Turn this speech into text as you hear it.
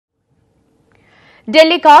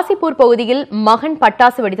டெல்லி காசிப்பூர் பகுதியில் மகன்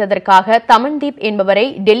பட்டாசு வெடித்ததற்காக தமன்தீப் என்பவரை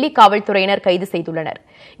டெல்லி காவல்துறையினர் கைது செய்துள்ளனர்.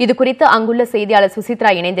 இதுகுறித்து அங்குள்ள செய்தியாளர்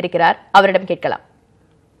சுசித்ரா இணைந்திருக்கிறார். அவரிடம் கேட்கலாம்.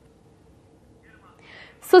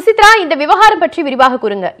 சுசித்ரா, இந்த விவகாரம் பற்றி விரிவாக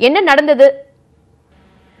கூறுங்க. என்ன நடந்தது?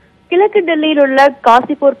 கிழக்கு டெல்லியில் உள்ள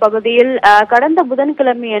காசிப்பூர் பகுதியில் கடந்த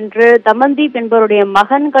புதன்கிழமை அன்று தமன்தீப் என்பவருடைய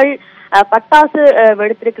மகன்கள் பட்டாசு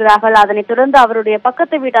வெடித்திருக்கிறார்கள். அதனைத் தொடர்ந்து அவருடைய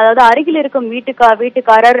பக்கத்து வீட்டு, அதாவது அருகில் இருக்கும்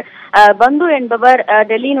வீட்டுக்காரர் பந்து என்பவர்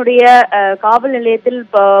டெல்லியினுடைய காவல் நிலையத்தில்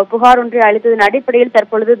புகார் ஒன்றை அளித்ததன் அடிப்படையில்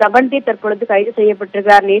தற்பொழுது தமன்தீப் கைது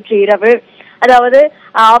செய்யப்பட்டிருக்கிறார் நேற்று இரவு. அதாவது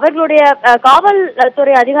அவர்களுடைய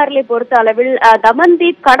காவல்துறை அதிகாரிகளை பொறுத்த அளவில்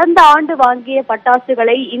தமன்தீப் கடந்த ஆண்டு வாங்கிய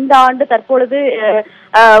பட்டாசுகளை இந்த ஆண்டு தற்பொழுது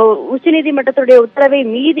உச்சநீதிமன்றத்துடைய உத்தரவை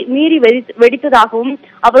மீறி வெடித்ததாகவும்,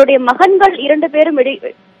 அவருடைய மகன்கள் 2 பேரும்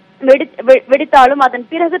வெடித்தாலும் அதன்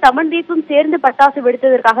பிறகு தமன்தீப்பும் சேர்ந்து பட்டாசு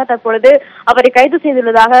வெடித்ததற்காக தற்பொழுது அவரை கைது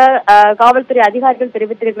செய்துள்ளதாக காவல்துறை அதிகாரிகள்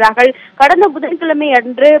தெரிவித்திருக்கிறார்கள். கடந்த புதன்கிழமை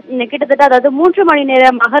அன்று கிட்டத்தட்ட, அதாவது 3 மணி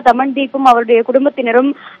நேரமாக தமன்தீப்பும் அவருடைய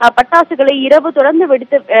குடும்பத்தினரும் பட்டாசுகளை இரவு தொடர்ந்து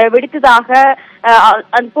வெடித்ததாக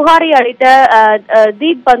புகாரை அளித்த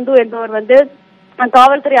தீப் பந்து என்பவர்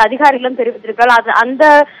காவல்துறை அதிகாரிகளும் தெரிவித்திருக்கிறார். அந்த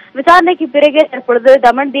விசாரணைக்கு பிறகே தற்பொழுது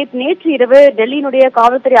தமன்தீப் நேற்று இரவு டெல்லியினுடைய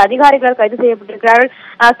காவல்துறை அதிகாரிகளால் கைது செய்யப்பட்டிருக்கிறார்கள்.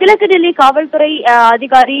 கிழக்கு டெல்லி காவல்துறை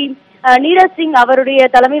அதிகாரி நீரஜ் சிங்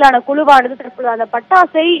அவருடைய தலைமையிலான குழுவானது தற்பொழுது அந்த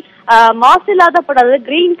பட்டாசை மாசில்லாத பட்டாசு,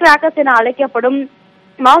 கிரீன் கிராக்கர்ஸ் என அழைக்கப்படும்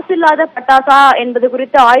மாசில்லாத பட்டாசா என்பது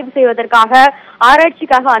குறித்து ஆய்வு செய்வதற்காக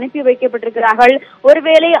ஆராய்ச்சிக்காக அனுப்பி வைக்கப்பட்டிருக்கிறார்கள்.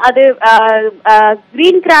 ஒருவேளை அது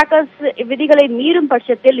கிரீன் கிராக்கர்ஸ் விதிகளை மீறும்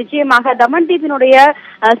பட்சத்தில் நிச்சயமாக தமன்தீப்பினுடைய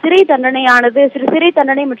சிறை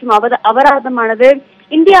தண்டனை மற்றும் அபராதமானது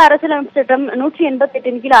இந்திய அரசியலமைப்பு சட்டம்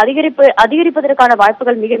 188 கீழ் அதிகரிப்பதற்கான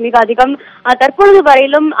வாய்ப்புகள் மிக மிக அதிகம். தற்பொழுது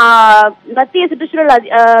வரையிலும் மத்திய சுற்றுச்சூழல்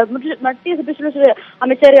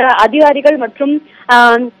அமைச்சர் அதிகாரிகள் மற்றும்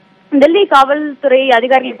டெல்லி காவல்துறை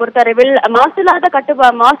அதிகாரிகளை பொறுத்தளவில்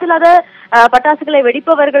மாசில்லாத பட்டாசுகளை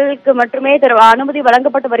வெடிப்பவர்களுக்கு மட்டுமே அனுமதி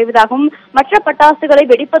வழங்கப்பட்டு வருவதாகவும், மற்ற பட்டாசுகளை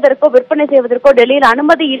வெடிப்பதற்கோ விற்பனை செய்வதற்கோ டெல்லியில்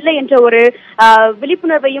அனுமதி இல்லை என்ற ஒரு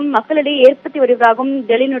விழிப்புணர்வையும் மக்களிடையே ஏற்படுத்தி வருவதாகவும்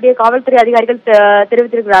டெல்லியினுடைய காவல்துறை அதிகாரிகள்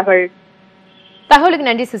தெரிவித்திருக்கிறார்கள். தகவலுக்கு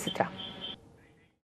நன்றி சுசித்ரா.